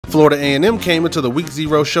Florida A&M came into the Week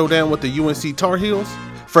 0 showdown with the UNC Tar Heels,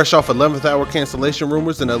 fresh off 11th hour cancellation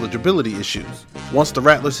rumors and eligibility issues. Once the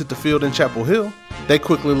Rattlers hit the field in Chapel Hill, they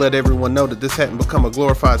quickly let everyone know that this hadn't become a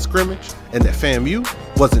glorified scrimmage and that FAMU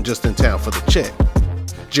wasn't just in town for the check.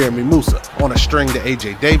 Jeremy Musa on a string to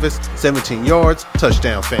AJ Davis, 17 yards,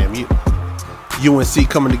 touchdown FAMU. UNC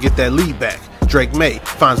coming to get that lead back. Drake May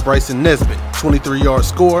finds Bryson Nesbitt, 23-yard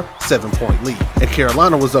score, 7-point lead. And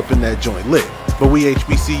Carolina was up in that joint lit. But we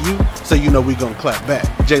HBCU, so you know we gonna clap back.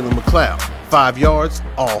 Jalen McLeod, 5 yards,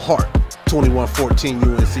 all heart. 21-14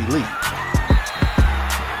 UNC lead.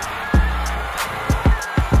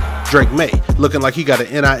 Drake May looking like he got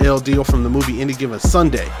an NIL deal from the movie Any Given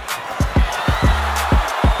Sunday.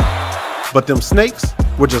 But them snakes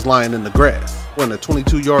were just lying in the grass. When a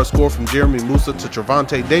 22-yard score from Jeremy Musa to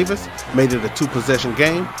Trevante Davis made it a 2-possession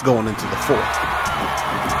game going into the fourth.